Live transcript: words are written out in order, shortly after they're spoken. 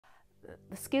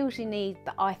The skills you need,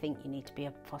 that I think you need to be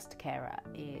a foster carer,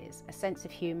 is a sense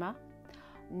of humour,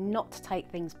 not to take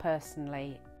things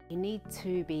personally. You need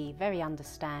to be very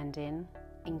understanding,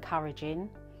 encouraging,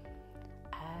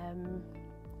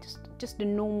 just a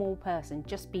normal person,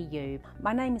 just be you.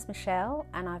 My name is Michelle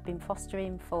and I've been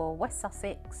fostering for West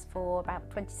Sussex for about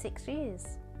 26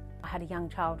 years. I had a young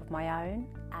child of my own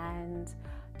and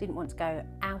didn't want to go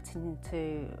out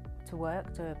into work,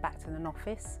 back to an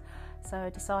office, so I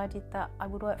decided that I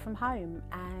would work from home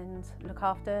and look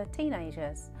after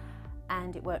teenagers.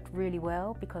 And it worked really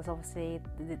well because obviously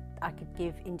I could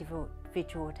give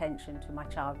individual attention to my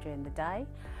child during the day,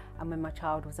 and when my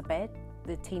child was abed,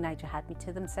 the teenager had me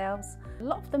to themselves. A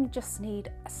lot of them just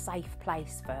need a safe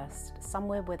place first,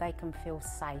 somewhere where they can feel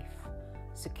safe,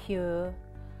 secure,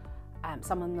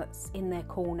 someone that's in their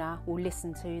corner, will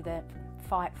listen to them,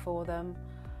 fight for them,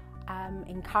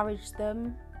 encourage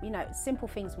them. You know, simple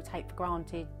things we take for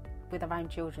granted with our own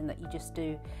children that you just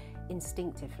do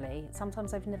instinctively.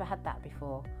 Sometimes they've never had that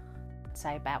before. I'd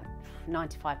say about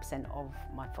 95% of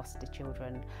my foster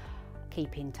children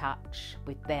keep in touch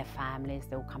with their families.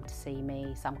 They'll come to see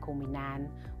me. Some call me Nan,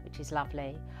 which is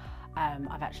lovely.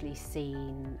 I've actually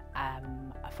seen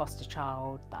a foster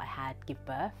child that I had give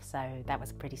birth, so that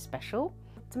was pretty special.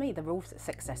 To me, they're all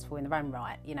successful in their own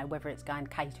right, you know, whether it's going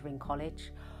catering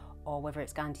college or whether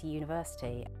it's going to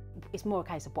university. It's more a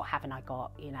case of what haven't I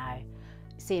got, you know.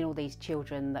 Seeing all these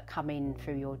children that come in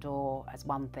through your door as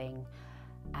one thing,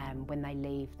 and when they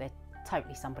leave, they're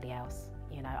totally somebody else.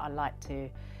 You know, I like to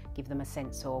give them a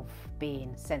sense of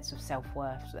being, sense of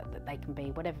self-worth, that they can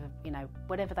be whatever, you know,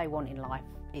 whatever they want in life,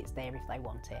 it's there if they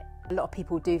want it. A lot of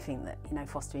people do think that, you know,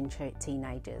 fostering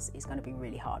teenagers is going to be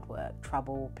really hard work,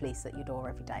 trouble, police at your door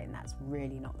every day, and that's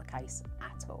really not the case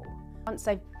at all.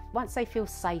 Once they feel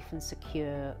safe and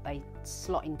secure, they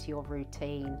slot into your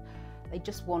routine. They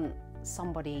just want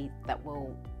somebody that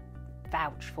will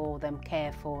vouch for them,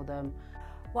 care for them.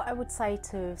 What I would say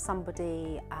to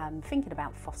somebody thinking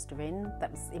about fostering,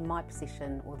 that was in my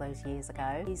position all those years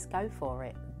ago, is go for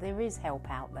it. There is help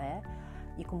out there.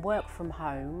 You can work from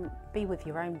home, be with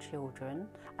your own children.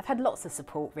 I've had lots of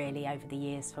support really over the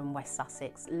years from West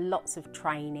Sussex, lots of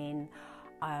training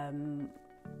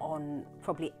on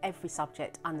probably every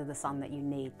subject under the sun that you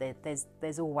need.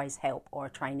 There's always help or a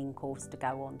training course to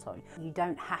go on to. You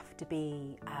don't have to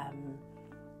be,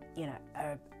 you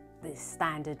know, the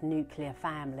standard nuclear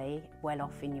family, well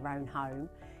off in your own home.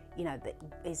 You know,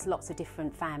 there's lots of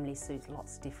different families, so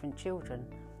lots of different children.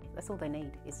 That's all they need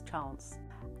is a chance,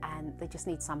 and they just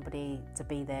need somebody to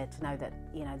be there to know that,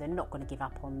 you know, they're not going to give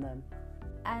up on them.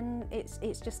 And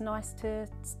it's just nice to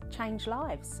change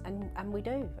lives, and we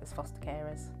do as foster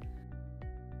carers.